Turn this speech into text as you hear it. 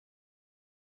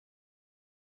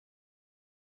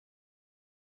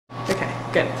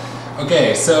Good.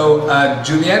 Okay, so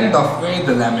Julien D'Offray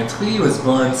de la Mettrie was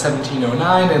born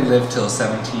 1709 and lived till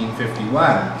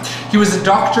 1751. He was a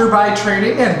doctor by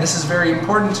training, and this is very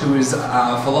important to his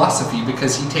philosophy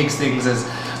because he takes things as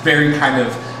very kind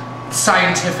of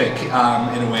scientific in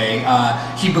a way.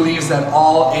 He believes that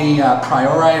all a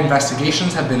priori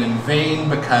investigations have been in vain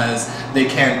because they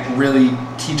can't really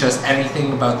teach us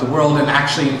anything about the world, and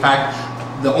actually, in fact,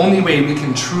 the only way we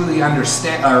can truly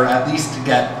understand, or at least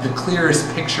get the clearest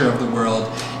picture of the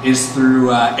world, is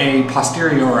through a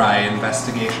posteriori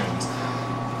investigations.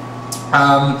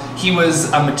 He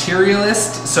was a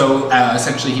materialist, so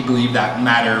essentially he believed that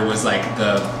matter was like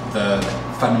the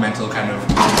fundamental kind of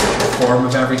form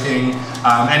of everything.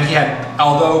 And he had,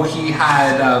 although he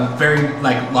had very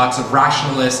lots of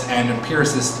rationalist and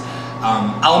empiricist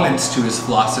elements to his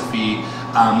philosophy,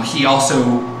 he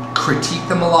also critiqued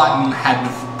them a lot and had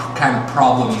kind of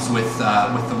problems with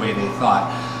the way they thought.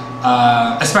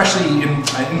 Especially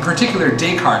in particular,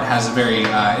 Descartes has a very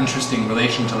interesting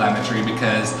relation to La Mettrie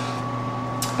because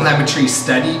La Mettrie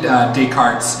studied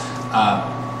Descartes'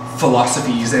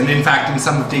 philosophies, and in fact in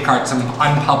some of Descartes'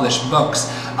 unpublished books,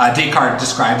 Descartes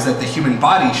describes that the human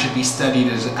body should be studied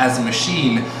as a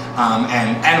machine,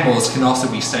 and animals can also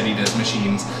be studied as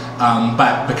machines.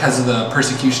 But because of the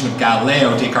persecution of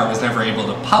Galileo, Descartes was never able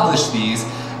to publish these,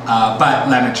 but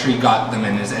La Mettrie got them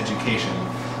in his education.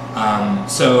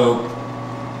 So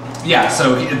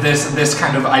this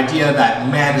kind of idea that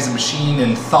man is a machine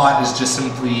and thought is just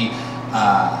simply,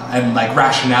 and like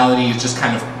rationality is just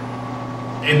kind of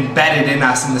embedded in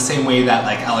us in the same way that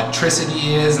like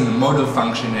electricity is and the motive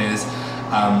function is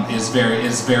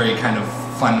very kind of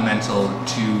fundamental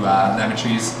to La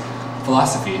Mettrie's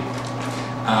philosophy.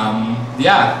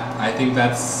 Yeah, I think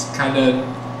that's kind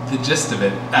of the gist of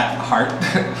it at heart.